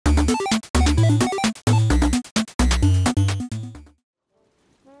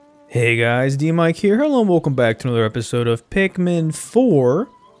Hey guys, D-Mike here. Hello and welcome back to another episode of Pikmin 4.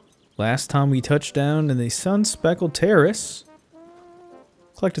 Last time we touched down in the sun-speckled terrace,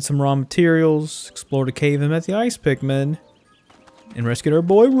 collected some raw materials, explored a cave and met the ice Pikmin, and rescued our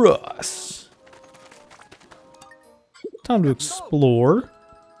boy Russ. Time to explore.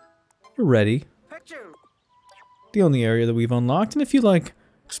 We're ready. The only area that we've unlocked, and if you like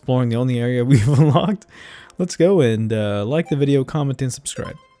exploring the only area we've unlocked, let's go and like the video, comment, and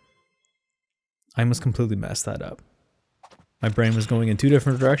subscribe. I almost completely messed that up. My brain was going in two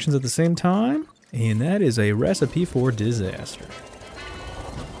different directions at the same time, and that is a recipe for disaster.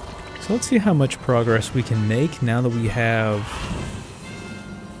 So let's see how much progress we can make now that we have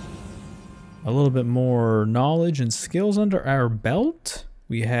a little bit more knowledge and skills under our belt.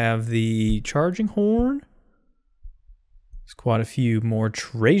 We have the charging horn. There's quite a few more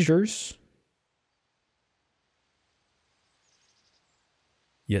treasures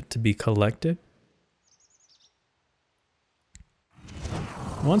yet to be collected.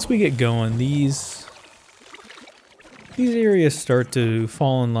 Once we get going, these areas start to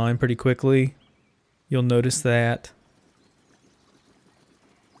fall in line pretty quickly. You'll notice that.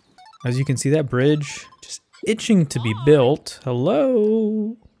 As you can see, that bridge just itching to be built.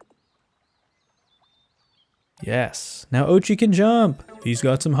 Hello? Yes. Now Ochi can jump. He's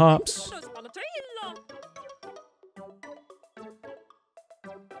got some hops.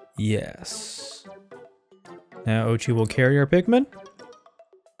 Yes. Now Ochi will carry our Pikmin.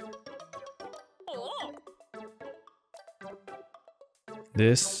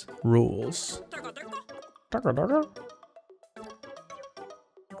 This rules.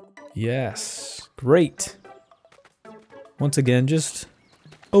 Yes, great. Once again, just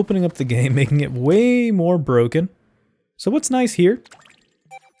opening up the game, making it way more broken. So what's nice here,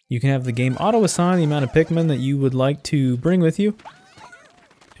 you can have the game auto-assign the amount of Pikmin that you would like to bring with you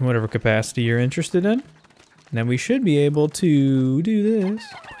in whatever capacity you're interested in. And then we should be able to do this.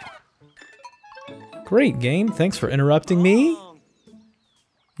 Great game, thanks for interrupting me.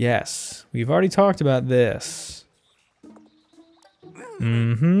 Yes, we've already talked about this.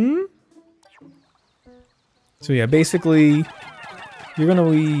 So yeah, basically, you're not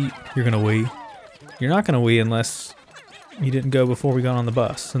gonna wee unless you didn't go before we got on the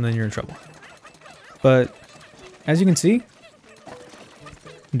bus, and then you're in trouble. But, as you can see,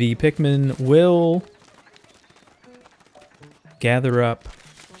 the Pikmin will gather up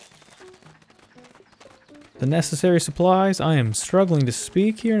the necessary supplies. I am struggling to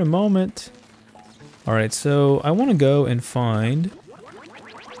speak here in a moment. Alright, so I want to go and find...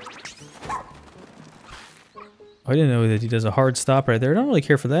 I didn't know that he does a hard stop right there. I don't really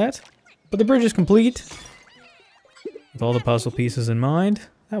care for that. But the bridge is complete. With all the puzzle pieces in mind.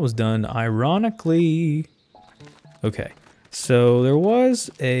 That was done ironically. Okay, so there was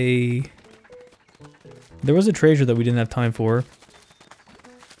a treasure that we didn't have time for.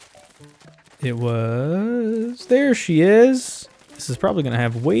 It was... There she is! This is probably going to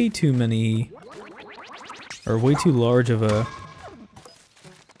have way too many... Or way too large of a...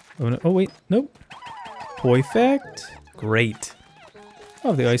 Oh wait, nope. Perfect. Great.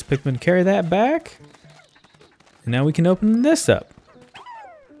 I'll have the ice Pikmin carry that back. And now we can open this up.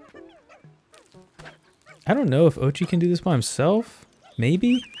 I don't know if Ochi can do this by himself.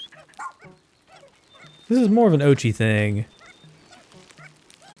 Maybe? This is more of an Ochi thing.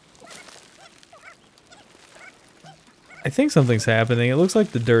 I think something's happening. It looks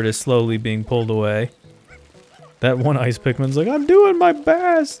like the dirt is slowly being pulled away. That one ice Pikmin's like, I'm doing my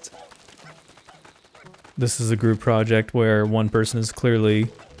best! This is a group project where one person is clearly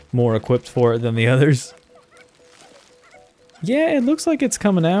more equipped for it than the others. Yeah, it looks like it's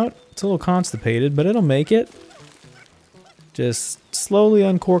coming out. It's a little constipated, but it'll make it. Just slowly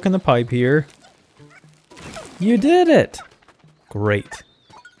uncorking the pipe here. You did it! Great.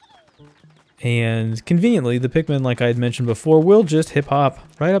 And conveniently, the Pikmin, like I had mentioned before, will just hip-hop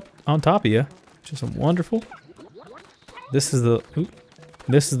right up on top of you, which is wonderful. This is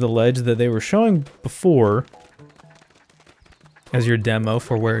the ledge that they were showing before as your demo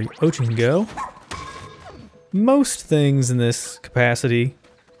for where Ochi can go. Most things in this capacity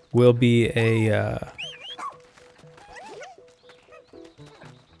will be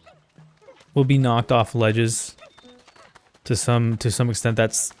will be knocked off ledges to some extent.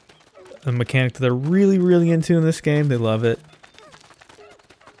 That's a mechanic that they're really into in this game. They love it.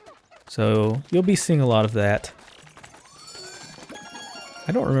 So you'll be seeing a lot of that.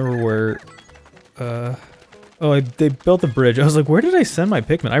 I don't remember where... they built the bridge. I was like, where did I send my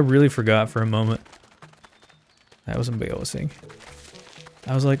Pikmin? I really forgot for a moment. That was embarrassing.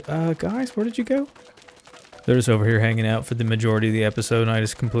 I was like, guys, where did you go? They're just over here hanging out for the majority of the episode, and I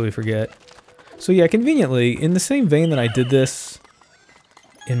just completely forget. So yeah, conveniently, in the same vein that I did this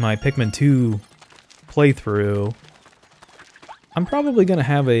in my Pikmin 2 playthrough, I'm probably going to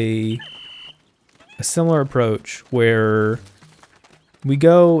have a similar approach where we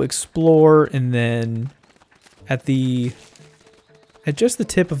go explore and then at just the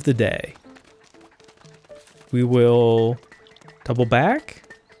tip of the day, we will double back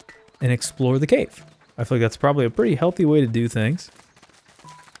and explore the cave. I feel like that's probably a pretty healthy way to do things.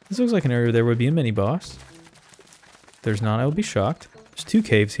 This looks like an area where there would be a mini boss. If there's not, I will be shocked. There's 2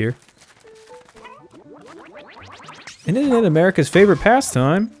 caves here. And isn't it America's favorite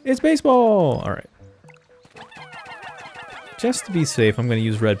pastime? It's baseball! Alright. Just to be safe, I'm going to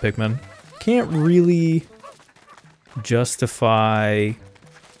use red Pikmin. Can't really justify...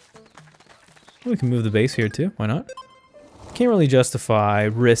 We can move the base here too, why not? Can't really justify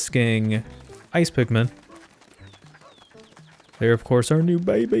risking ice Pikmin. They're of course our new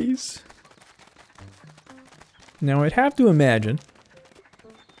babies. Now I'd have to imagine,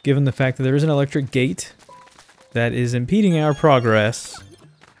 given the fact that there is an electric gate that is impeding our progress,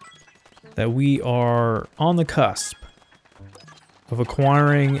 that we are on the cusp of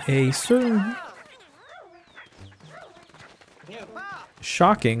acquiring a certain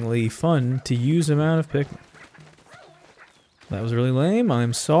shockingly fun to use amount of Pikmin. That was really lame,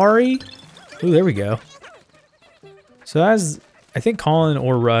 I'm sorry. Ooh, there we go. So as I think Colin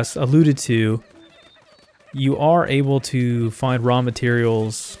or Russ alluded to, you are able to find raw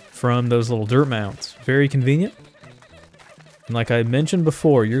materials from those little dirt mounds. Very convenient. And like I mentioned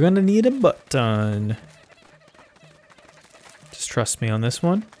before, you're gonna need a butt ton. Just trust me on this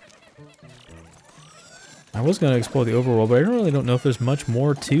one. I was gonna explore the overworld, but I really don't know if there's much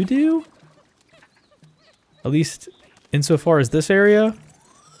more to do. At least insofar as this area.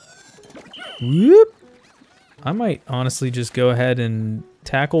 Whoop! I might honestly just go ahead and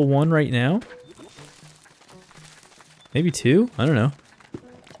tackle one right now. Maybe 2? I don't know.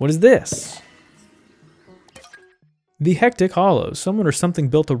 What is this? The Hectic Hollows. Someone or something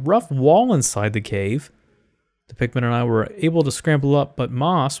built a rough wall inside the cave. The Pikmin and I were able to scramble up, but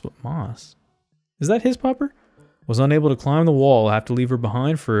Moss... What Moss? Is that his pupper? Was unable to climb the wall. I'll have to leave her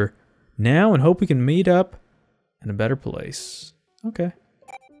behind for now and hope we can meet up in a better place. Okay.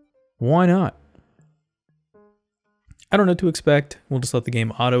 Why not? I don't know what to expect. We'll just let the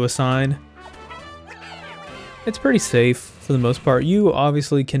game auto-assign. It's pretty safe for the most part. You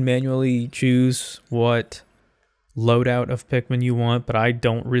obviously can manually choose what loadout of Pikmin you want, but I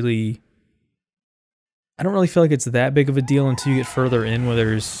don't really feel like it's that big of a deal until you get further in where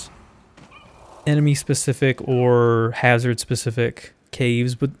there's enemy-specific or hazard-specific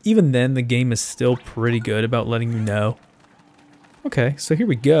caves, but even then the game is still pretty good about letting you know. Okay, so here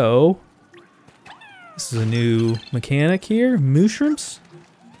we go. This is a new mechanic here. Mushrooms?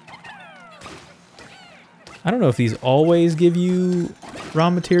 I don't know if these always give you raw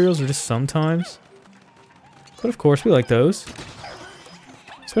materials or just sometimes. But of course, we like those.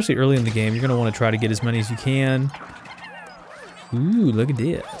 Especially early in the game, you're going to want to try to get as many as you can. Ooh, look at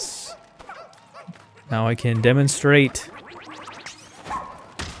this. Now I can demonstrate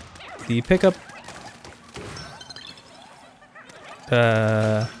the pickup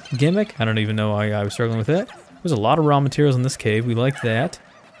gimmick. I don't even know why I was struggling with that. There's a lot of raw materials in this cave. We like that.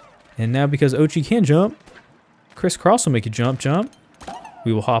 And now because Ochi can jump, Crisscross will make you jump.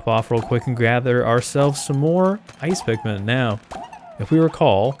 We will hop off real quick and gather ourselves some more ice Pikmin. Now, if we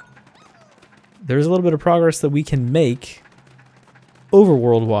recall, there's a little bit of progress that we can make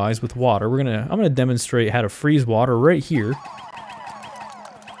overworld-wise with water. I'm gonna demonstrate how to freeze water right here.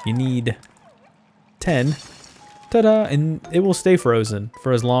 You need 10. Ta-da! And it will stay frozen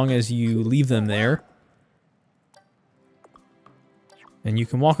for as long as you leave them there. And you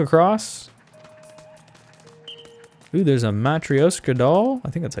can walk across. Ooh, there's a Matryoshka doll. I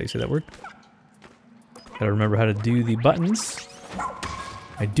think that's how you say that word. Gotta remember how to do the buttons.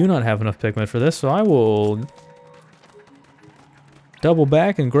 I do not have enough Pikmin for this, so I will double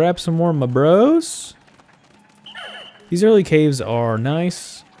back and grab some more of my bros. These early caves are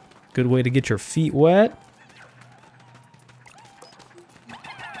nice. Good way to get your feet wet.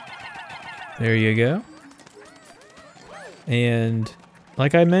 There you go. And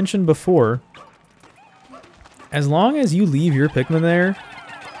like I mentioned before, as long as you leave your Pikmin there,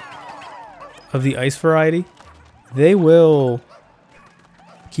 of the ice variety, they will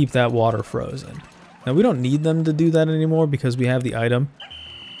keep that water frozen. Now we don't need them to do that anymore because we have the item,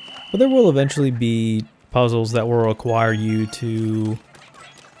 but there will eventually be puzzles that will require you to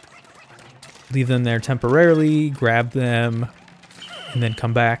leave them there temporarily, grab them, and then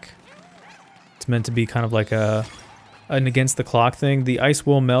come back. It's meant to be kind of like an against the clock thing. The ice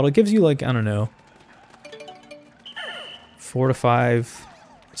will melt. It gives you like, I don't know, 4 to 5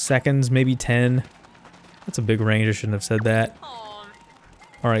 seconds, maybe 10. That's a big range. I shouldn't have said that.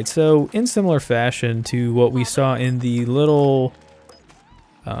 Alright, so in similar fashion to what we saw in the little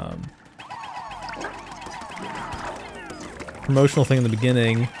promotional thing in the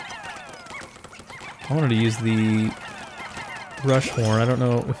beginning, I wanted to use the rush horn. I don't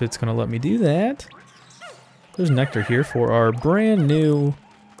know if it's going to let me do that. There's nectar here for our brand new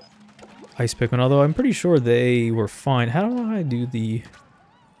ice Pikmin, although I'm pretty sure they were fine. How do I do the...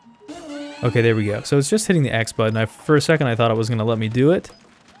 Okay, there we go. So it's just hitting the X button. For a second I thought it was going to let me do it.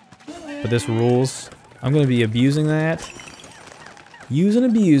 But this rules. I'm going to be abusing that. Use and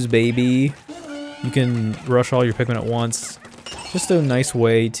abuse, baby. You can rush all your Pikmin at once. Just a nice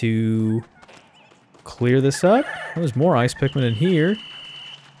way to clear this up. There's more ice Pikmin in here.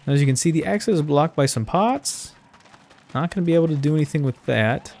 As you can see, the exit is blocked by some pots. Not going to be able to do anything with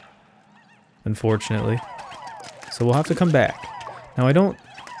that, unfortunately. So we'll have to come back. Now, I don't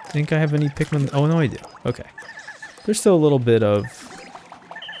think I have any Pikmin. Oh, no, I do. Okay. There's still a little bit of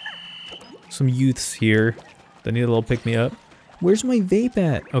some youths here that need a little pick-me-up. Where's my vape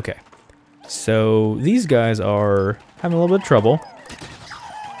at? Okay. So these guys are having a little bit of trouble.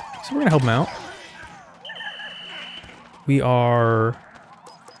 So we're going to help them out. We are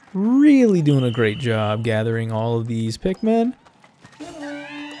really doing a great job gathering all of these Pikmin.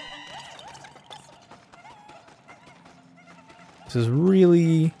 This is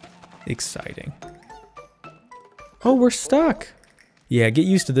really exciting. Oh, we're stuck. Yeah, get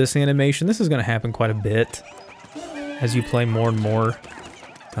used to this animation. This is going to happen quite a bit as you play more and more.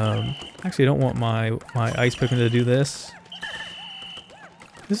 Actually, I don't want my ice Pikmin to do this.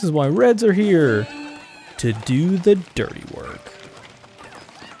 This is why reds are here, to do the dirty work.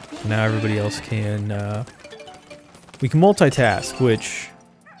 Now everybody else can, we can multitask, which,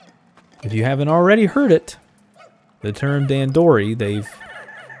 if you haven't already heard it, the term Dandori, they've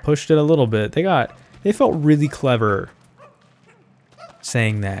pushed it a little bit. They felt really clever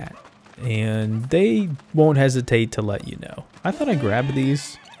saying that, and they won't hesitate to let you know. I thought I grabbed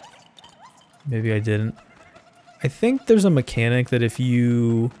these. Maybe I didn't. I think there's a mechanic that if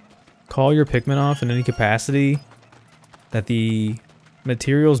you call your Pikmin off in any capacity, that the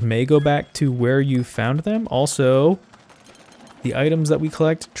materials may go back to where you found them. Also, the items that we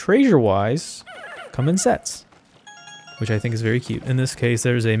collect treasure-wise come in sets, which I think is very cute. In this case,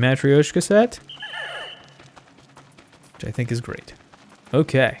 there's a Matryoshka set, which I think is great.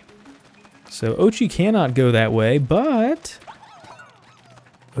 Okay, so Ochi cannot go that way, but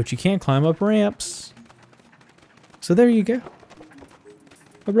Ochi can climb up ramps. So there you go.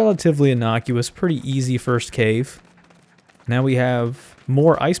 A relatively innocuous, pretty easy first cave. Now we have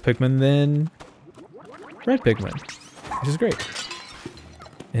more ice Pikmin than red Pikmin, which is great.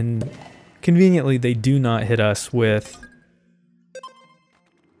 And conveniently, they do not hit us with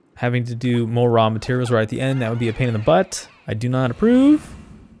having to do more raw materials right at the end. That would be a pain in the butt. I do not approve.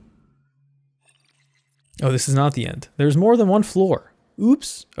 Oh, this is not the end. There's more than one floor.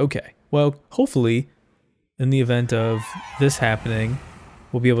 Oops. Okay. Well, hopefully, in the event of this happening,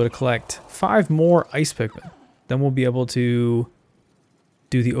 we'll be able to collect 5 more ice Pikmin. Then we'll be able to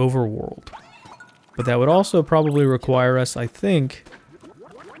do the overworld. But that would also probably require us, I think,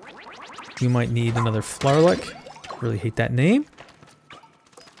 we might need another Flarlick. Really hate that name.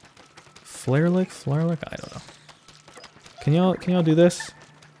 Flarlick? I don't know. Can y'all do this?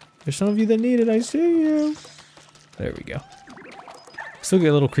 There's some of you that need it, I see you. There we go. Still get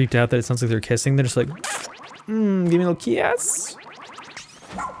a little creeped out that it sounds like they're kissing. They're just like, give me a little kiss.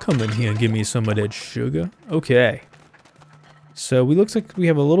 Come in here and give me some of that sugar. Okay. So we looks like we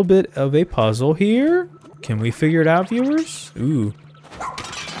have a little bit of a puzzle here. Can we figure it out, viewers? Ooh.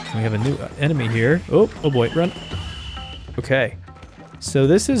 We have a new enemy here. Oh boy, run. Okay. So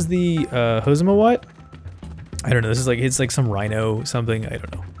this is the Hosima what? I don't know. This is like, it's like some rhino something. I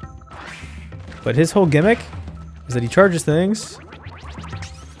don't know. But his whole gimmick is that he charges things.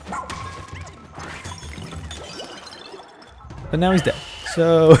 But now he's dead.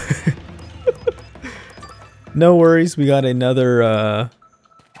 So no worries. We got another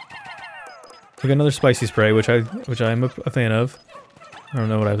spicy spray, which I'm a fan of. I don't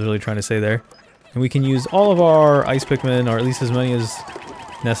know what I was really trying to say there. And we can use all of our ice Pikmin, or at least as many as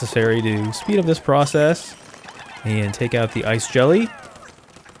necessary, to speed up this process and take out the ice jelly.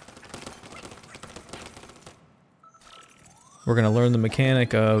 We're going to learn the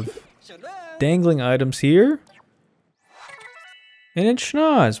mechanic of dangling items here. And it's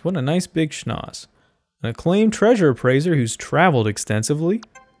schnoz. What a nice big schnoz. An acclaimed treasure appraiser who's traveled extensively.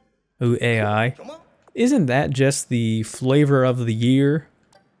 Ooh, AI. Isn't that just the flavor of the year?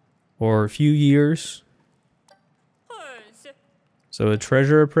 Or a few years? So a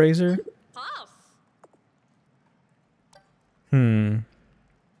treasure appraiser?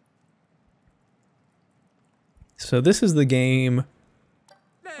 So this is the game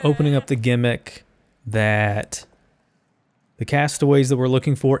opening up the gimmick that the castaways that we're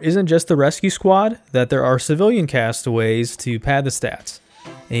looking for isn't just the rescue squad, that there are civilian castaways to pad the stats.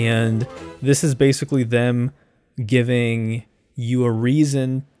 And this is basically them giving you a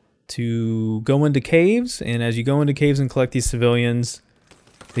reason to go into caves, and as you go into caves and collect these civilians,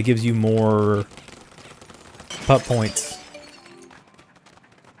 it gives you more putt points.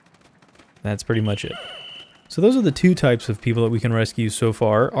 That's pretty much it. So those are the 2 types of people that we can rescue so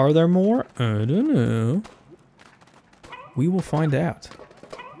far. Are there more? I don't know. We will find out.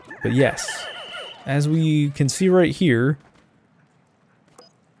 But yes, as we can see right here,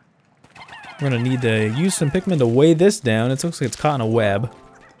 we're going to need to use some Pikmin to weigh this down. It looks like it's caught in a web.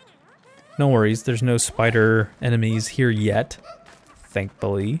 No worries, there's no spider enemies here yet,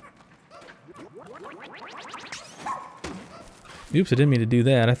 thankfully. Oops, I didn't mean to do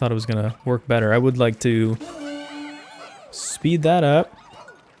that. I thought it was going to work better. I would like to speed that up.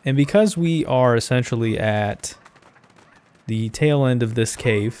 And because we are essentially at the tail end of this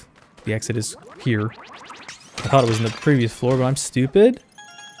cave, the exit is here. I thought it was in the previous floor, but I'm stupid.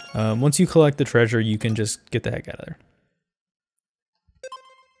 Once you collect the treasure, you can just get the heck out of there.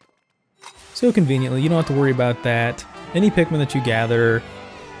 So conveniently, you don't have to worry about that. Any Pikmin that you gather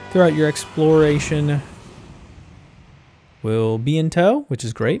throughout your exploration will be in tow, which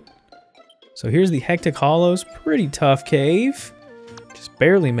is great. So here's the Hectic Hollows. Pretty tough cave. Just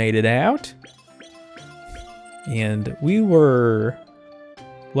barely made it out. And we were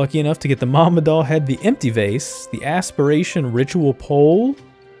lucky enough to get the Mama Doll Head, the Empty Vase, the Aspiration Ritual Pole.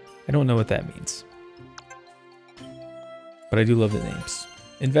 I don't know what that means, but I do love the names.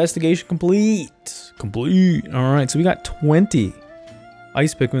 Investigation complete. Complete. All right, so we got 20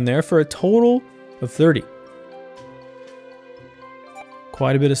 Ice Pikmin there for a total of 30.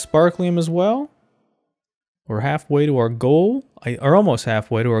 Quite a bit of Sparklium as well. We're halfway to our goal, or almost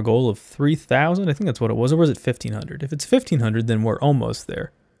halfway to our goal of 3,000. I think that's what it was, or was it 1,500? If it's 1,500, then we're almost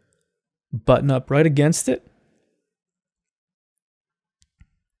there. Button up right against it.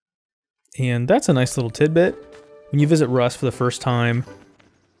 And that's a nice little tidbit. When you visit Russ for the first time,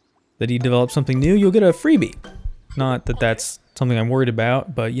 that he develops something new, you'll get a freebie. Not that that's something I'm worried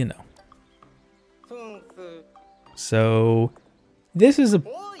about, but you know. So, this is a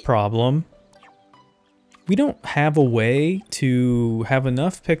problem. We don't have a way to have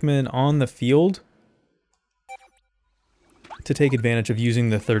enough Pikmin on the field to take advantage of using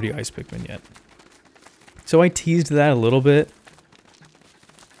the 30 Ice Pikmin yet. So I teased that a little bit.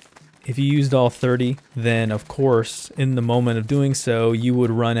 If you used all 30, then of course, in the moment of doing so, you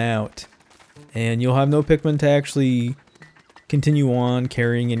would run out. And you'll have no Pikmin to actually continue on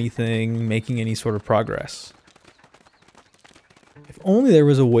carrying anything, making any sort of progress. If only there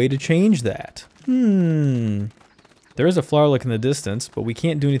was a way to change that. There is a Flowerlick in the distance, but we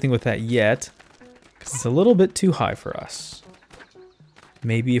can't do anything with that yet, because it's a little bit too high for us.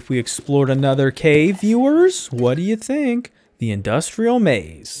 Maybe if we explored another cave, viewers? What do you think? The Industrial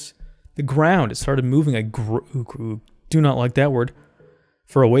Maze. The ground, it started moving. I do not like that word.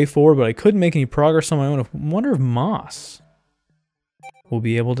 For a way forward, but I couldn't make any progress on my own. I wonder if moss will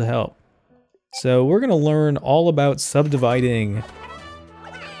be able to help. So we're going to learn all about subdividing.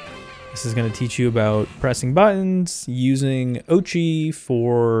 This is going to teach you about pressing buttons, using Ochi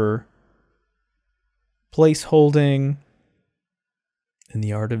for place holding, and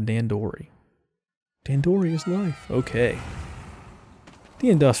the art of Dandori. Dandori is life. Okay. The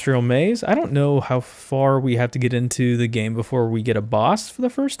Industrial Maze. I don't know how far we have to get into the game before we get a boss for the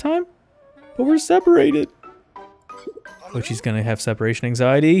first time, but we're separated. Ochi's going to have separation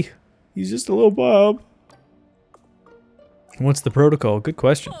anxiety. He's just a little bub. What's the protocol? Good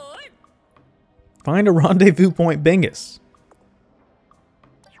question. Find a rendezvous point, Bingus.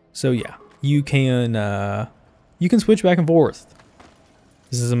 So yeah, you can switch back and forth.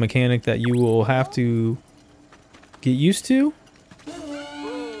 This is a mechanic that you will have to get used to.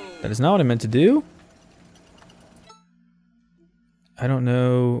 That is not what I meant to do. I don't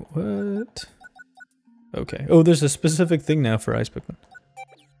know what. Okay. Oh, there's a specific thing now for Ice Pikmin.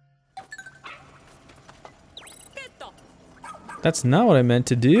 That's not what I meant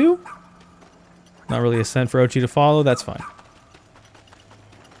to do. Not really a scent for Ochi to follow, that's fine.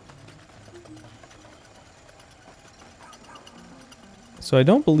 So I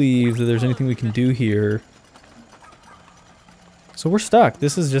don't believe that there's anything we can do here. So we're stuck.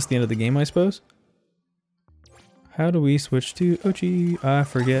 This is just the end of the game, I suppose. How do we switch to Ochi? I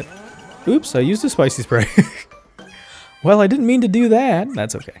forget. Oops, I used a spicy spray. Well, I didn't mean to do that.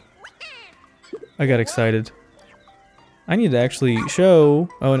 That's okay. I got excited. I need to actually show...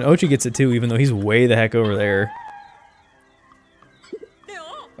 Oh, and Ochi gets it too, even though he's way the heck over there.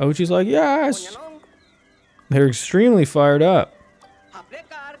 Ochi's like, yes! They're extremely fired up.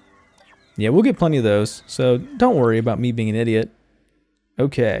 Yeah, we'll get plenty of those, so don't worry about me being an idiot.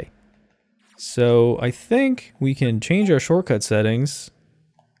 Okay. So, I think we can change our shortcut settings.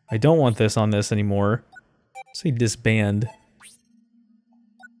 I don't want this on this anymore. Say disband.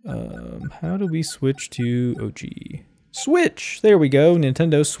 How do we switch to OG? Switch! There we go,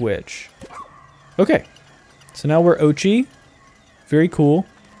 Nintendo Switch. Okay, so now we're Ochi. Very cool.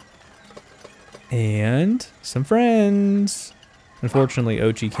 And some friends. Unfortunately,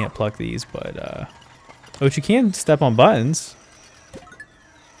 Ochi can't pluck these, but Ochi can step on buttons.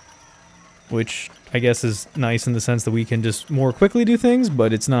 Which I guess is nice in the sense that we can just more quickly do things,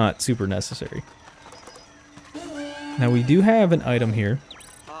 but it's not super necessary. Now we do have an item here,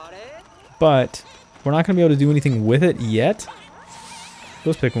 but we're not going to be able to do anything with it yet.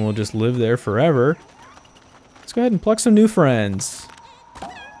 Those Pikmin will just live there forever. Let's go ahead and pluck some new friends.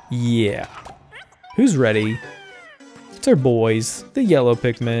 Yeah. Who's ready? It's our boys, the yellow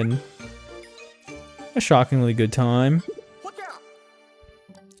Pikmin. A shockingly good time.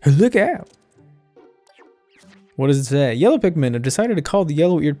 Look out! What does it say? Yellow Pikmin have decided to call the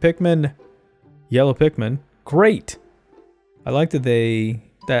yellow-eared Pikmin Yellow Pikmin. Great! I like I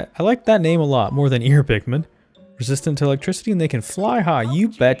like that name a lot more than ear Pikmin. Resistant to electricity and they can fly high, you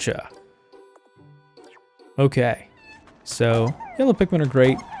betcha. Okay. So, yellow Pikmin are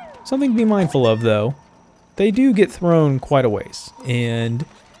great. Something to be mindful of though. They do get thrown quite a ways. And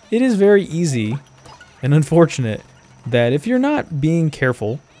it is very easy and unfortunate that if you're not being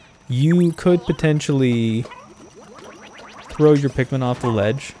careful, you could potentially throw your Pikmin off the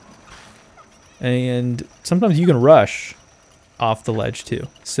ledge. And sometimes you can rush off the ledge too.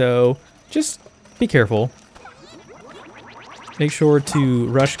 So just be careful. Make sure to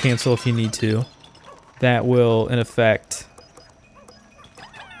rush cancel if you need to. That will, in effect,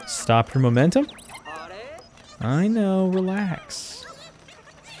 stop your momentum. I know, relax.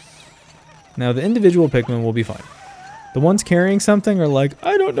 Now the individual Pikmin will be fine. The ones carrying something are like,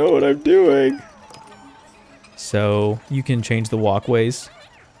 I don't know what I'm doing. So you can change the walkways,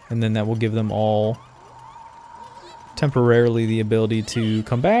 and then that will give them all temporarily the ability to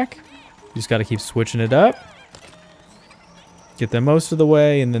come back. You just got to keep switching it up. Get them most of the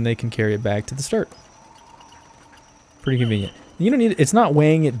way, and then they can carry it back to the start. Pretty convenient. You don't need, it's not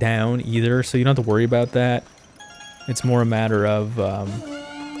weighing it down either, so you don't have to worry about that. It's more a matter of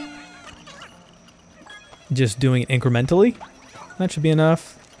just doing it incrementally. That should be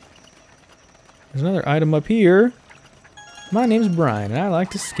enough. There's another item up here. My name's Brian, and I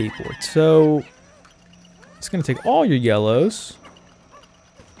like to skateboard. So it's going to take all your yellows.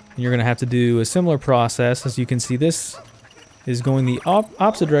 And you're going to have to do a similar process. As you can see, this is going the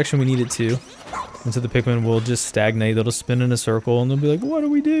opposite direction we need it to. And so the Pikmin will just stagnate. They'll just spin in a circle, and they'll be like, what do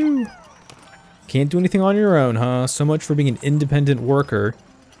we do? Can't do anything on your own, huh? So much for being an independent worker.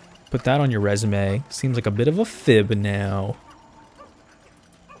 Put that on your resume. Seems like a bit of a fib now.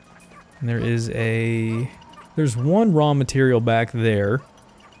 And there's one raw material back there.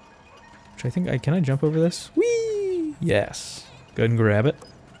 Which I think, can I jump over this? Whee! Yes. Go ahead and grab it.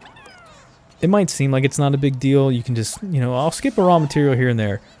 It might seem like it's not a big deal. You can just, I'll skip a raw material here and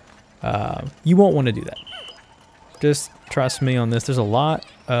there. You won't want to do that. Just trust me on this. There's a lot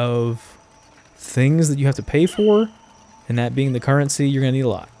of things that you have to pay for, and that being the currency, you're going to need a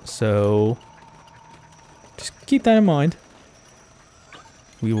lot. So just keep that in mind.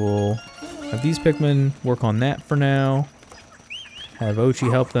 We will have these Pikmin work on that for now. Have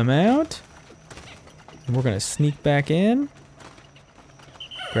Ochi help them out. And we're going to sneak back in.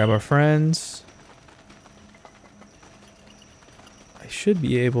 Grab our friends. I should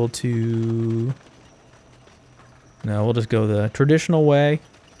be able to... No, we'll just go the traditional way.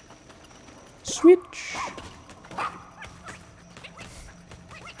 Switch!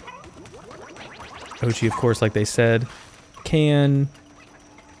 Ochi, of course, like they said, can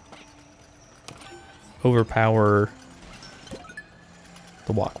overpower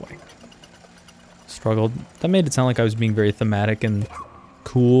the walkway. Struggled. That made it sound like I was being very thematic and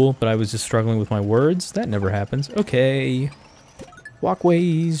cool, but I was just struggling with my words. That never happens. Okay.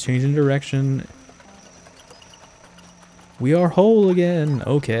 Walkways, changing direction. We are whole again.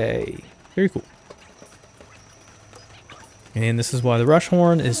 Okay. Very cool. And this is why the rush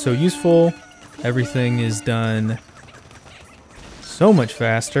horn is so useful. Everything is done so much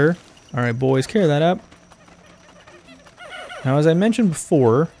faster. Alright boys, carry that up. Now as I mentioned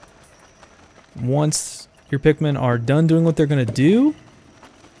before, once your Pikmin are done doing what they're going to do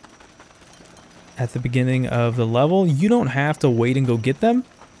at the beginning of the level, you don't have to wait and go get them.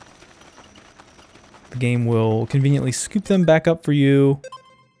 The game will conveniently scoop them back up for you.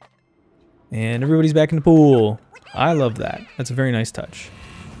 And everybody's back in the pool. I love that. That's a very nice touch.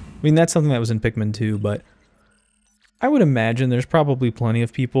 I mean, that's something that was in Pikmin 2, but I would imagine there's probably plenty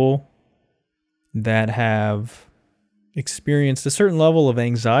of people that have experienced a certain level of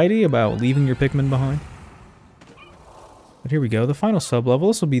anxiety about leaving your Pikmin behind. But here we go, the final sub-level.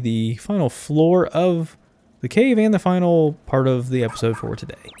 This will be the final floor of the cave and the final part of the episode for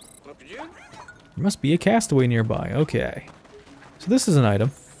today. There must be a castaway nearby. Okay. So this is an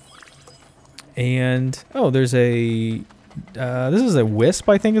item. And, oh, there's a... this is a wisp,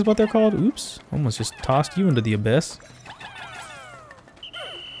 I think is what they're called. Oops. Almost just tossed you into the abyss.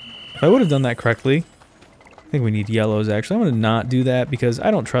 If I would have done that correctly... I think we need yellows, actually. I'm going to not do that because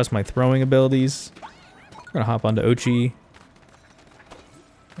I don't trust my throwing abilities. We're going to hop onto Ochi.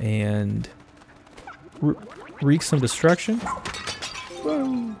 And... wreak some destruction.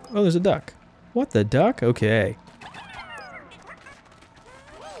 Whoa. Oh, there's a duck. What the duck? Okay.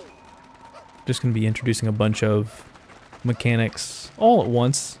 Just going to be introducing a bunch of mechanics all at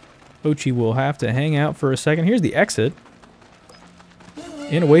once. Ochi will have to hang out for a second. Here's the exit.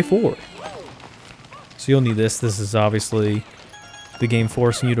 And a way forward. So you'll need this. This is obviously the game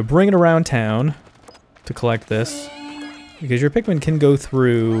forcing you to bring it around town to collect this. Because your Pikmin can go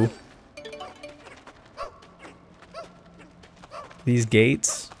through these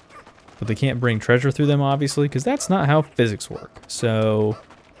gates, but they can't bring treasure through them, obviously, because that's not how physics work. So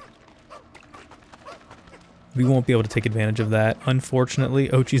we won't be able to take advantage of that. Unfortunately,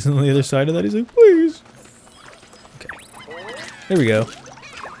 Ochi's on the other side of that. He's like, please. Okay. There we go.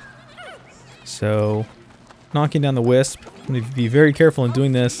 So, knocking down the wisp. I'm going to be very careful in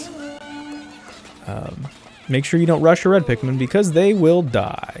doing this. Make sure you don't rush your red Pikmin because they will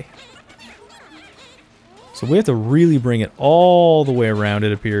die. So we have to really bring it all the way around,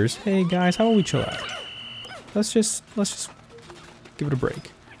 it appears. Hey guys, how about we chill out? Let's just give it a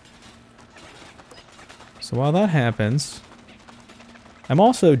break. So while that happens, I'm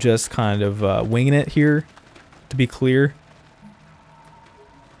also just kind of winging it here, to be clear.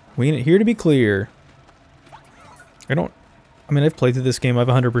 Winging it here to be clear. I mean, I've played through this game, I've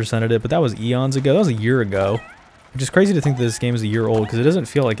 100%ed it, but that was eons ago, that was a year ago. Which is crazy to think that this game is a year old, because it doesn't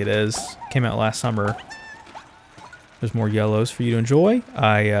feel like it is. It came out last summer. There's more yellows for you to enjoy.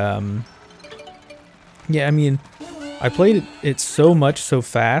 Yeah, I mean, I played it so much, so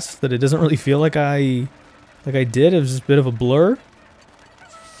fast, that it doesn't really feel like I did. It was just a bit of a blur.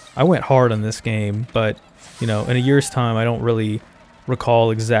 I went hard on this game, but, you know, in a year's time, I don't really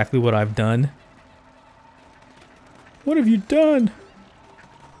recall exactly what I've done. What have you done?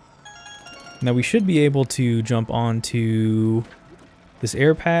 Now we should be able to jump onto this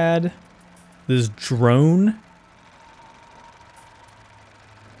air pad, this drone.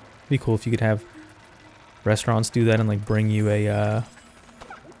 Be cool if you could have restaurants do that and like bring you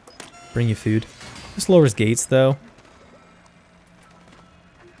food. This lowers gates though.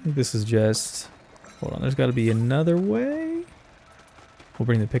 I think this is just, hold on, there's got to be another way. We'll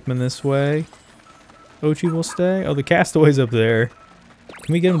bring the Pikmin this way. Ochi will stay. Oh, the castaway's up there.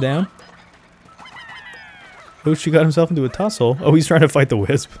 Can we get him down? Ochi got himself into a tussle. Oh, he's trying to fight the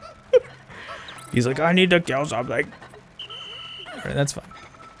wisp. He's like, I need to kill something. Alright, that's fine.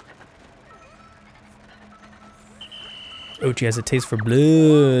 Ochi has a taste for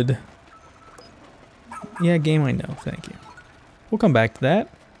blood. Yeah, game, I know. Thank you. We'll come back to that.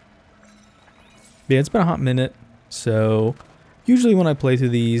 Yeah, it's been a hot minute, so usually when I play through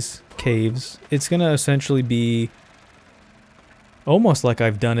these caves, it's gonna essentially be almost like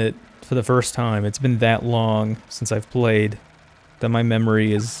I've done it for the first time. It's been that long since I've played that my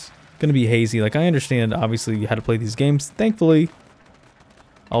memory is gonna be hazy. Like, I understand obviously how to play these games, thankfully,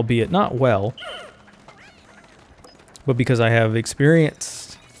 albeit not well, but because I have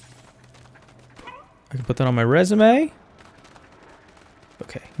experience. I can put that on my resume.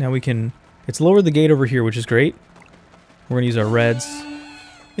 Okay, now we can, it's lowered the gate over here, which is great. We're gonna use our reds.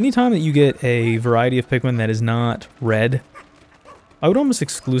 Anytime that you get a variety of Pikmin that is not red, I would almost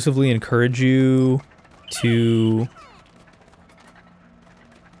exclusively encourage you to...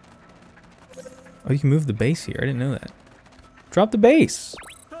 Oh, you can move the base here. I didn't know that. Drop the base!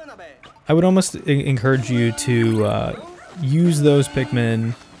 I would almost encourage you to use those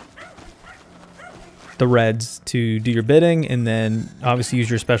Pikmin the reds to do your bidding, and then obviously use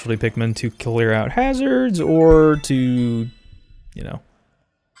your specialty Pikmin to clear out hazards or to, you know,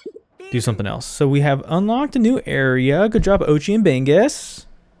 do something else. So we have unlocked a new area. Good job, Ochi and Bangus.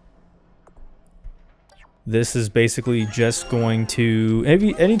 This is basically just going to,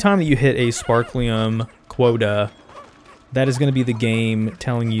 anytime that you hit a Sparklium quota, that is going to be the game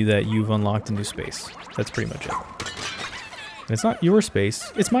telling you that you've unlocked a new space. That's pretty much it. And it's not your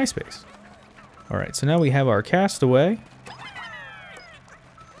space, it's my space. Alright, so now we have our castaway.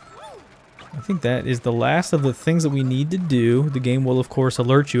 I think that is the last of the things that we need to do. The game will, of course,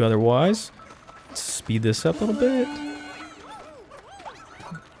 alert you otherwise. Let's speed this up a little bit.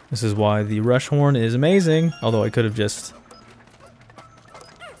 This is why the rush horn is amazing, although I could have just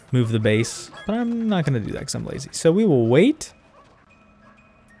moved the base. But I'm not going to do that because I'm lazy. So we will wait.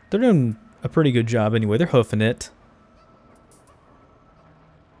 They're doing a pretty good job anyway. They're hoofing it.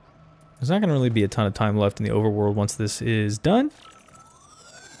 There's not going to really be a ton of time left in the overworld once this is done.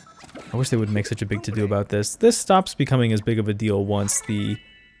 I wish they would make such a big to-do about this. This stops becoming as big of a deal once the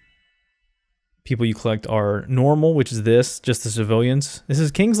people you collect are normal, which is this, just the civilians. This is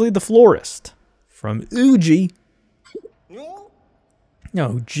Kingsley the Florist from Uji.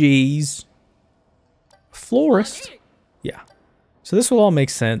 No, geez. Florist? Yeah. So this will all make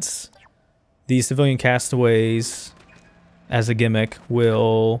sense. The civilian castaways, as a gimmick,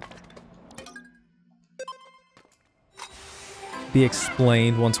 will be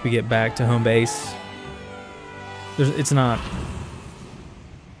explained once we get back to home base. It's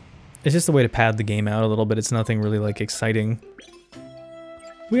just a way to pad the game out a little bit. It's nothing really like exciting.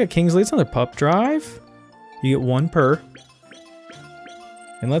 We got Kingsley. It's another pup drive. You get 1 per.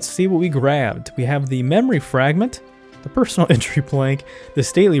 And let's see what we grabbed. We have the memory fragment, the personal entry plank, the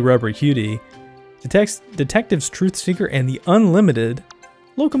stately rubber cutie, detective's truth seeker, and the unlimited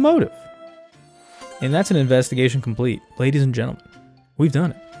locomotive. And that's an investigation complete. Ladies and gentlemen, we've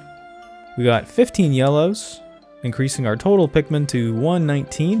done it. We got 15 yellows, increasing our total Pikmin to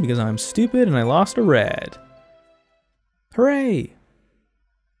 119 because I'm stupid and I lost a red. Hooray!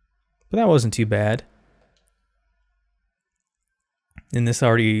 But that wasn't too bad. And this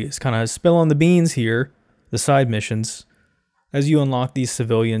already is kind of spill on the beans here, the side missions. As you unlock these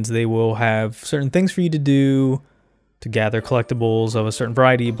civilians, they will have certain things for you to do, to gather collectibles of a certain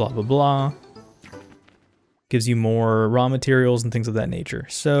variety, blah blah blah. Gives you more raw materials and things of that nature.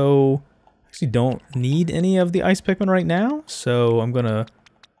 So, actually don't need any of the ice Pikmin right now, so I'm gonna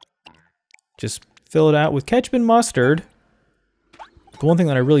just fill it out with ketchup and mustard. The one thing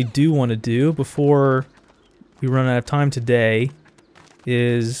that I really do want to do before we run out of time today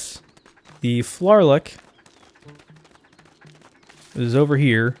is the Flarlick is over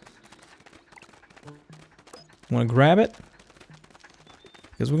here. I want to grab it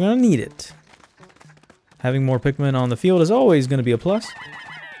because we're going to need it. Having more Pikmin on the field is always going to be a plus.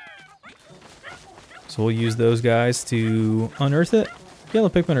 So we'll use those guys to unearth it. Yellow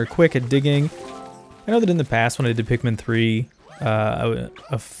Pikmin are quick at digging. I know that in the past when I did Pikmin 3,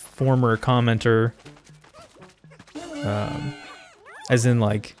 a former commenter, as in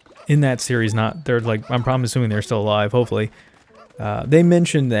like in that series, they're like, I'm assuming they're still alive, hopefully. They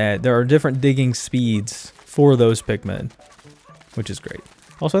mentioned that there are different digging speeds for those Pikmin, which is great.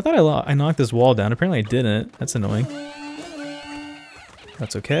 Also, I thought I knocked this wall down. Apparently I didn't. That's annoying.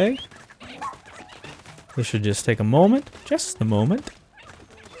 That's okay. This should just take a moment. Just a moment.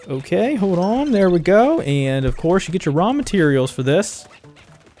 Okay, hold on. There we go. And of course, you get your raw materials for this.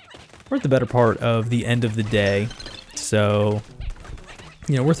 We're at the better part of the end of the day. So,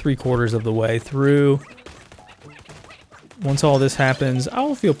 you know, we're 3/4 of the way through. Once all this happens,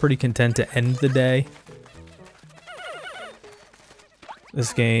 I'll feel pretty content to end the day.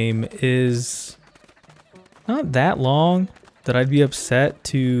 This game is not that long that I'd be upset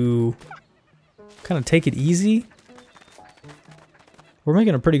to kind of take it easy. We're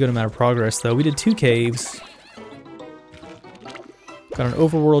making a pretty good amount of progress though. We did 2 caves. Got an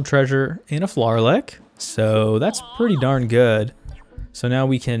overworld treasure and a Flarlick. So that's pretty darn good. So now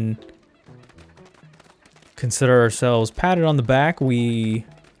we can consider ourselves patted on the back. I don't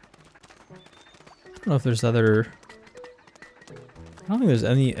know if there's other... I don't think there's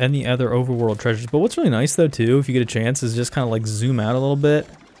any other overworld treasures. But what's really nice though too, if you get a chance, is just kind of like zoom out a little bit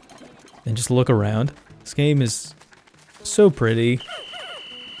and just look around. This game is so pretty.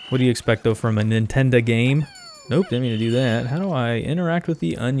 What do you expect though from a Nintendo game? Nope, didn't mean to do that. How do I interact with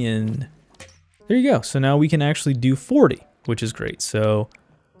the onion? There you go. So now we can actually do 40, which is great. So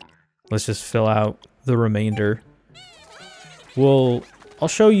let's just fill out the remainder. I'll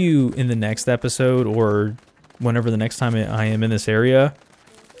show you in the next episode or whenever the next time I am in this area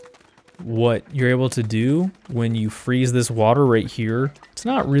what you're able to do when you freeze this water right here. It's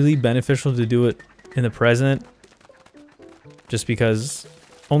not really beneficial to do it in the present, just because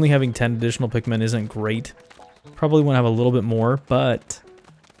only having 10 additional Pikmin isn't great. Probably want to have a little bit more, but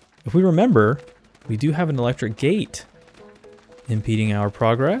if we remember, we do have an electric gate impeding our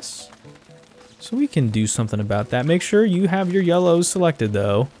progress. So we can do something about that. Make sure you have your yellows selected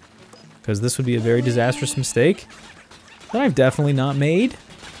though, because this would be a very disastrous mistake that I've definitely not made.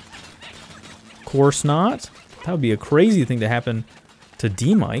 Of course not. That would be a crazy thing to happen to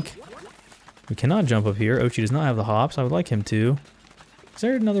D-Mike. We cannot jump up here. Ochi does not have the hops. I would like him to. Is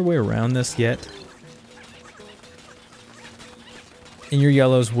there another way around this yet? And your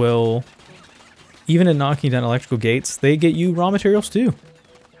yellows will, even in knocking down electrical gates, they get you raw materials too.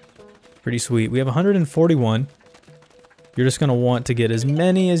 Pretty sweet. We have 141. You're just going to want to get as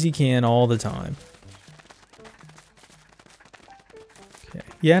many as you can all the time. Okay.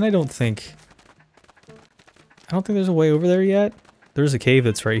 Yeah, and I don't think there's a way over there yet. There's a cave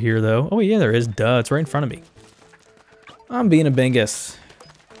that's right here though. Oh yeah, there is. Duh, it's right in front of me. I'm being a bingus.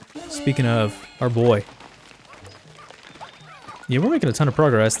 Speaking of, our boy. Yeah, we're making a ton of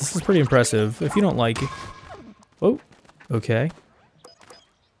progress. This is pretty impressive. If you don't like it. Oh, okay.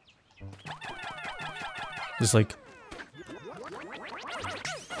 Just like...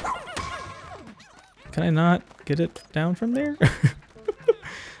 Can I not get it down from there?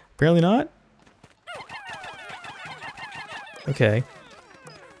 Apparently not. Okay.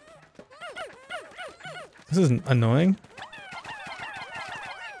 This is annoying.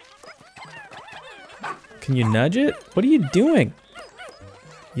 Can you nudge it? What are you doing?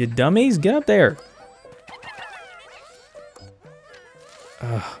 You dummies, get up there.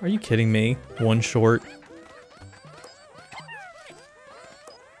 Are you kidding me? One short.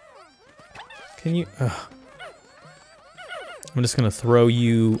 Can you... I'm just gonna throw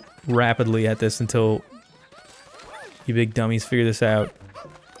you rapidly at this until you big dummies figure this out.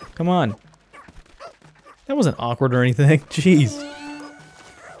 Come on. That wasn't awkward or anything. Jeez.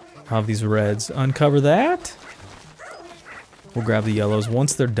 I'll have these reds. Uncover that. We'll grab the yellows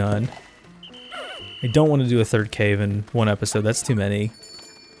once they're done. I don't want to do a third cave in one episode. That's too many.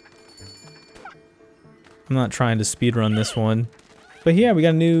 I'm not trying to speedrun this one. But yeah, we got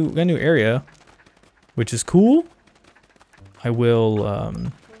a new area, which is cool. I will,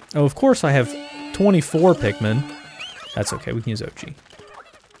 oh, of course I have 24 Pikmin. That's okay, we can use Ochi.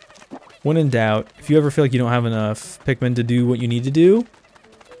 When in doubt, if you ever feel like you don't have enough Pikmin to do what you need to do,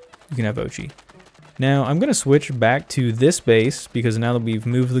 you can have Ochi. Now, I'm gonna switch back to this base, because now that we've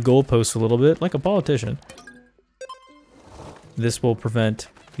moved the goalposts a little bit, like a politician, this will prevent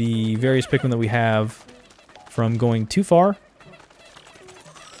the various Pikmin that we have from going too far.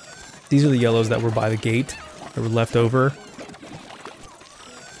 These are the yellows that were by the gate, that were left over.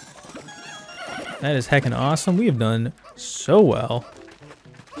 That is heckin' awesome. We have done so well.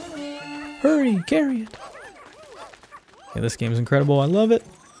 Hurry, carry it. Yeah, this game is incredible. I love it.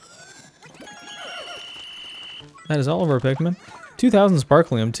 That is all of our Pikmin. 2,000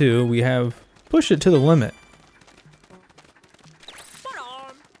 Sparklium too. We have pushed it to the limit.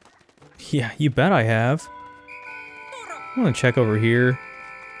 Yeah, you bet I have. I'm gonna check over here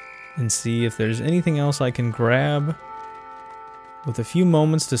and see if there's anything else I can grab with a few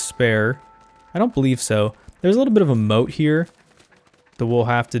moments to spare. I don't believe so. There's a little bit of a moat here that we'll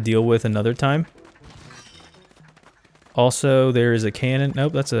have to deal with another time. Also, there is a cannon.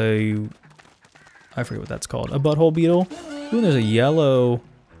 Nope, that's a... I forget what that's called. A butthole beetle. Ooh, and there's a yellow...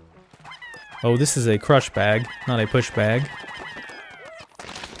 Oh, this is a crush bag, not a push bag.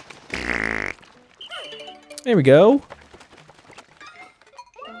 There we go.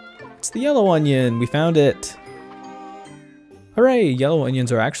 It's the yellow onion. We found it. Hooray! Yellow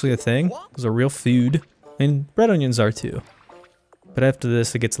onions are actually a thing. Those are real food. And red onions are too. But after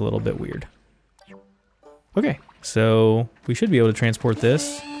this, it gets a little bit weird. Okay, so we should be able to transport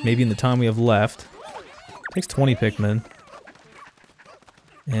this. Maybe in the time we have left. Takes 20 Pikmin.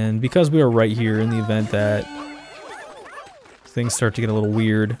 And because we are right here in the event that things start to get a little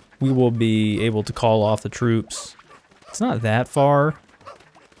weird, we will be able to call off the troops. It's not that far.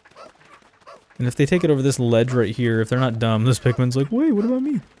 And if they take it over this ledge right here, if they're not dumb, this Pikmin's like, wait, what about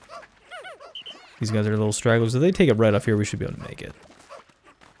me? These guys are little stragglers. If they take it right off here, we should be able to make it.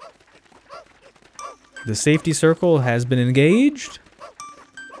 The safety circle has been engaged.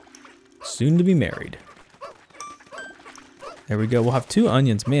 Soon to be married. There we go. We'll have 2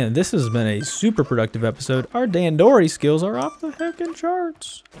 onions. Man, this has been a super productive episode. Our Dandori skills are off the heckin'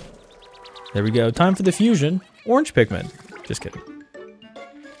 charts. There we go. Time for the fusion. Orange Pikmin. Just kidding.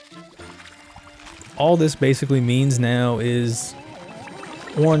 All this basically means now is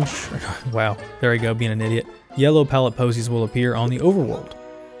Orange, wow, there I go, being an idiot. Yellow palette posies will appear on the overworld.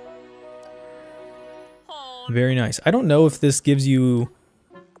 Very nice. I don't know if this gives you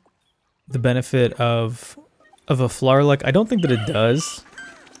the benefit of a flower-like. I don't think that it does.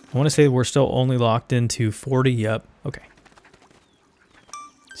 I want to say we're still only locked into 40. Yep. Okay.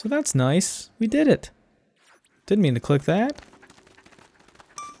 So that's nice. We did it. Didn't mean to click that.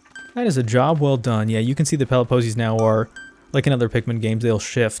 That is a job well done. Yeah, you can see the palette posies now are, like in other Pikmin games, they'll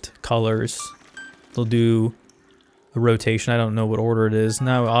shift colors. They'll do a rotation. I don't know what order it is.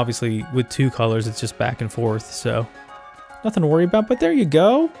 Now, obviously, with 2 colors, it's just back and forth, so nothing to worry about. But there you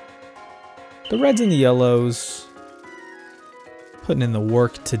go. The reds and the yellows. Putting in the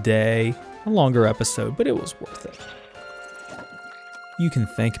work today. A longer episode, but it was worth it. You can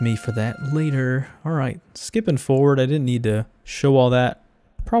thank me for that later. Alright, skipping forward. I didn't need to show all that.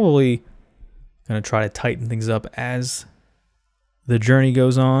 Probably gonna try to tighten things up as the journey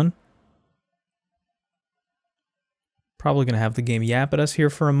goes on. Probably gonna have the game yap at us here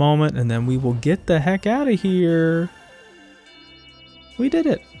for a moment, and then we will get the heck out of here. We did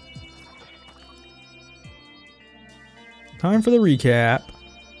it. Time for the recap.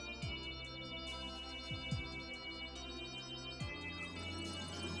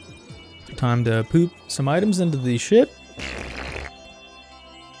 Time to poop some items into the ship.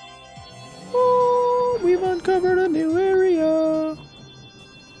 Oh, we've uncovered a new area.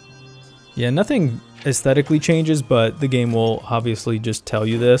 Yeah, nothing aesthetically changes, but the game will obviously just tell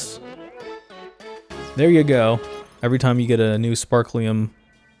you this. There you go. Every time you get a new sparklium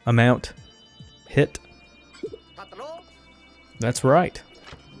amount hit, that's right.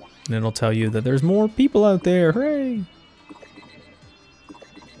 And it'll tell you that there's more people out there. Hooray!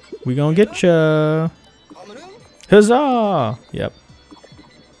 We gonna get ya. Huzzah! Yep.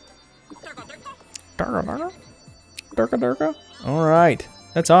 Alright.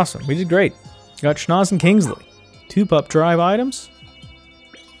 That's awesome. We did great. Got Schnoz and Kingsley. 2 pup drive items.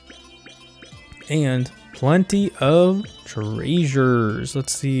 And plenty of treasures.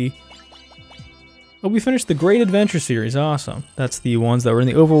 Let's see. Oh, we finished the Great Adventure series. Awesome. That's the ones that were in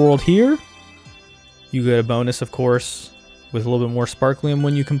the overworld here. You get a bonus, of course, with a little bit more sparklium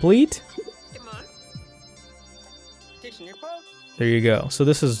when you complete. There you go. So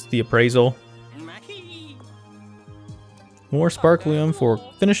this is the appraisal. More sparklium for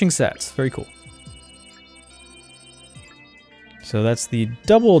finishing sets. Very cool. So that's the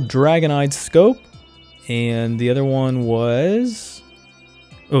double dragon-eyed scope. And the other one was...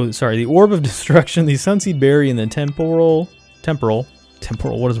 oh, sorry. The Orb of Destruction, the Sunseed Berry, and the Temporal,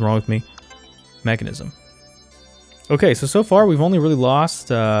 what is wrong with me? Mechanism. Okay, so far we've only really lost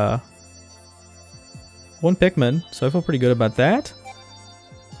 1 Pikmin, so I feel pretty good about that.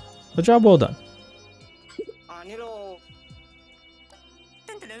 A job well done.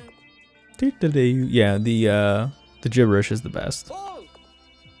 Yeah, the gibberish is the best.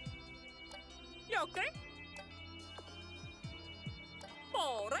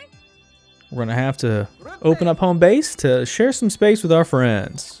 We're gonna have to open up home base to share some space with our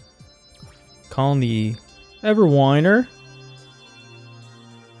friends. Calling the Everwiner.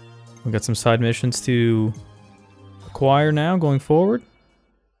 We've got some side missions to acquire now going forward.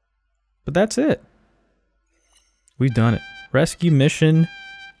 But that's it. We've done it. Rescue mission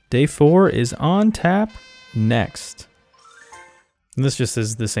day 4 is on tap next. And this just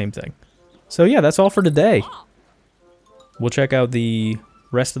is the same thing. So yeah, that's all for today. We'll check out the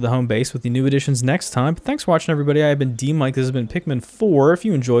rest of the home base with the new additions next time. But thanks for watching, everybody. I have been D-Mike. This has been Pikmin 4. If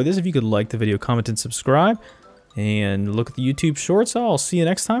you enjoyed this, if you could like the video, comment, and subscribe. And look at the YouTube shorts. I'll see you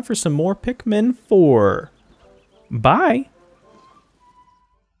next time for some more Pikmin 4. Bye!